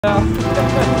Alright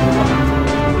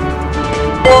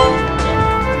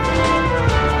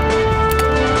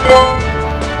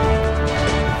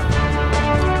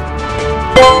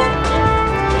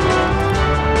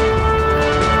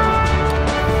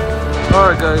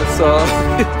guys,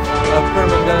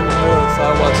 Permanent down in the middle of the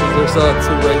sidewalks. There's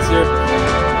two raids here.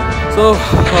 So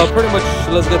pretty much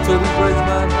let's get to these raids,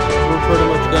 man. We're pretty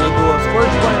much gonna do a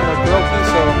Scorbunny and a Grookey,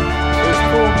 so there's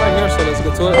two right here, so let's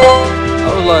get to it.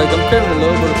 I'm carrying a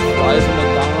little bit of fries from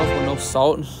McDonald's with no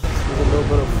salt. There's a little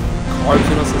bit of carbs,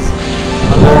 you know, since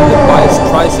I learned the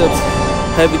triceps,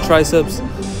 heavy triceps,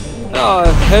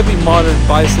 heavy modern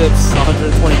biceps,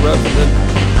 120 reps, and then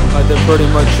I did pretty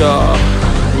much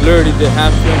literally the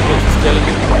hamstring, which is killing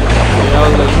me. So yeah, I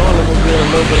was like, you know what, let me get a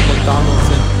little bit of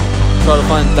McDonald's and try to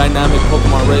find dynamic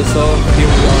Pokemon race. So here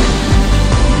we are.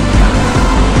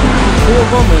 Two of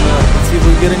them, and let's see if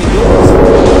we get any good ones.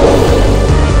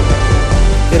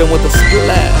 Hit him with a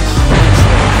splash.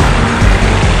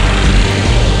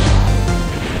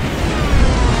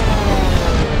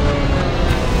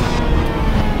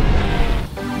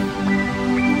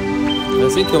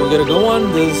 Let's see, can we get a good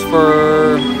one? This is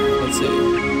for, let's see.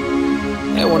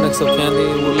 Yeah, one next up candy.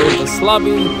 We'll leave the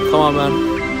slobby. Come on, man.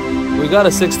 We got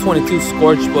a 622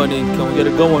 Scorbunny. Can we get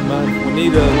a good one, man? We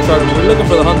need to try to. We're looking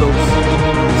for the hundos.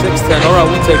 610. All right,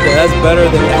 we'll take that. That's better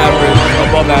than the average,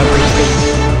 above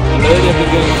average. Lately, I've been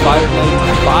getting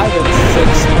 595 and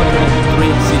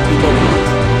 603 CP Pokemon.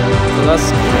 So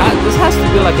this has to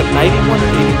be like a 91 or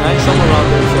 89, somewhere around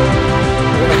there. So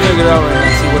we're gonna figure it out right now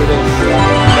and see what it is.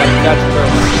 Catch it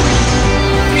first.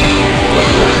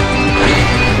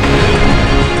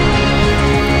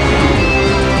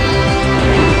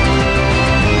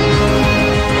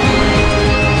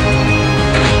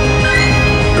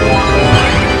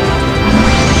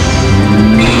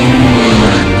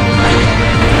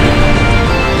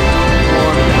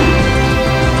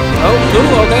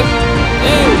 Okay.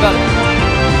 Yeah, we got it.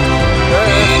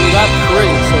 We got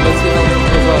three, so let's see how this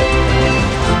goes up.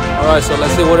 Alright, so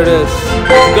let's see what it is. It's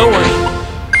a good one.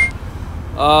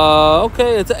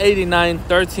 Okay, it's an 89,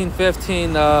 13,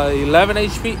 15, 11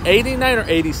 HP, 89 or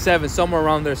 87, somewhere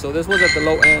around there. So this was at the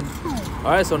low end.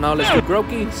 Alright, so now let's do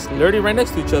Grookey. It's literally right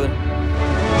next to each other.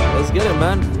 Let's get it,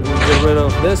 man. We'll get rid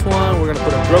of this one. We're gonna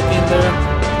put a Grookey in there.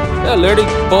 Yeah, literally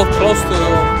both close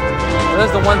to. This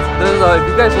is the one. If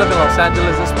you guys live in Los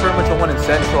Angeles, this is pretty much the one in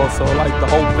Central. So like the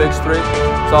whole big street.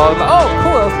 So I was like, oh,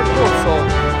 cool, that was pretty cool. So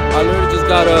I literally just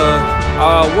got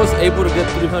I was able to get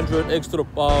 300 extra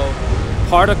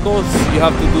particles. You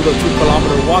have to do the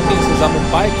 2-kilometer walking. Since I'm a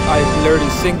bike, I literally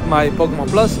synced my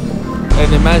Pokemon Plus, and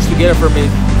they managed to get it for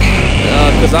me.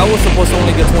 Because I was supposed to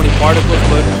only get 20 particles,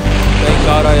 but thank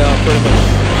God I pretty much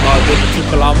did the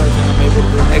 2 kilometers, and I'm able to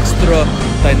do an extra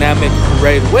dynamic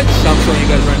raid, which I'm showing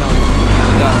you guys right now.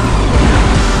 Yeah.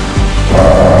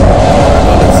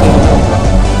 Let's see.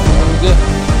 Good.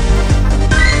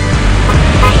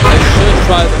 I should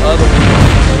try the other one.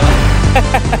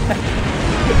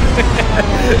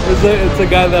 It's a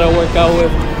guy that I work out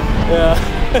with. Yeah.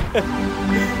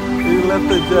 He left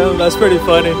the gym. That's pretty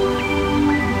funny.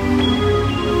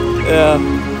 Yeah.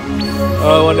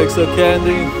 One extra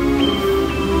candy.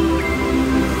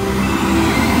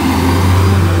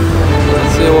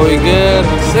 See what we get.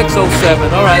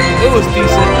 607. Alright, it was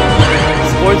decent.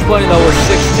 Scorbunny that was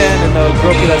 610 and the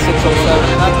Grookey that 607.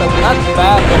 Not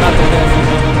bad, but not the best.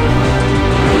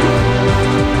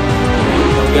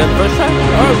 We got the first time?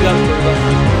 Alright, we got the first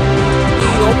time.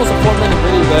 Almost a 4-minute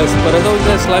video, guys. But as always,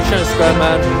 guys, like, share, and subscribe,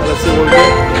 man. Let's see what we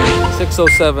get.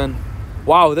 607.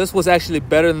 Wow, this was actually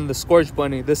better than the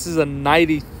Scorbunny. This is a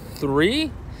 93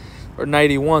 or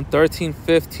 91. 13,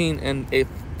 15, and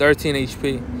 13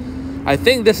 HP. I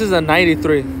think this is a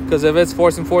 93, because if it's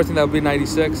 14, that would be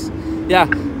 96. Yeah,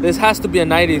 this has to be a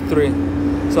 93.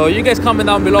 So you guys comment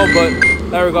down below, but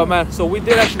there we go, man. So we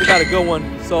did actually got a good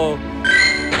one. So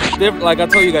like I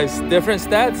told you guys, different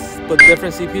stats, but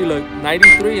different CP. Look,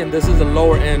 93, and this is the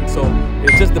lower end. So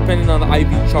it's just depending on the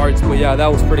IV charts. But yeah,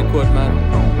 that was pretty good, man.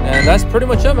 And that's pretty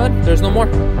much it, man. There's no more.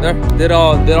 There, did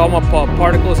all my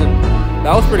particles, and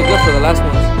that was pretty good for the last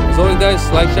ones. As always, guys,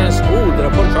 like, share, and ooh, did I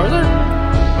put a charger?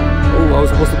 Oh, I was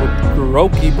supposed to put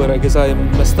Grookey, but I guess I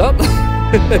messed up.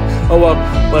 Oh well.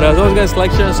 But as always, guys,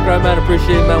 like, share, and subscribe, man.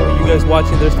 Appreciate it, man, when you guys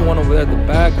watching. There's the one over there at the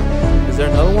back. Is there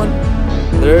another one?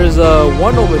 There's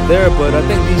one over there, but I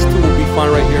think these two will be fine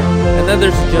right here. And then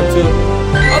there's the gym too.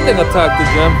 I think I'll attack the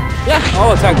gym. Yeah,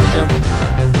 I'll attack the gym.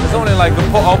 It's only like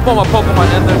I'll put my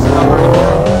Pokemon in there, so I'm ready.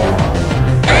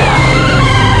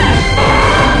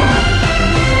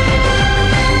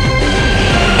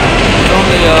 It's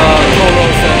only Toro,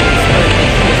 so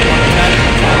it's one attack.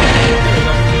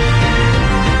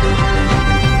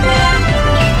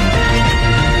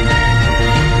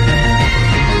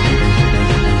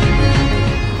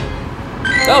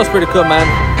 That was pretty cool, man.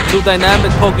 2 dynamic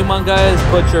Pokemon, guys.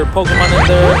 Put your Pokemon in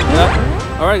there.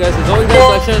 Yeah. Alright, guys. As always, guys,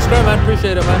 like, share, and subscribe, man.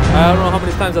 Appreciate it, man. I don't know how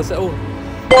many times I said, oh,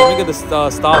 let me get the stops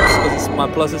because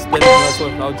my plus is spinning. That's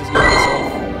what I'll just get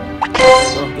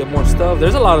myself. Get more stuff.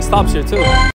 There's a lot of stops here, too.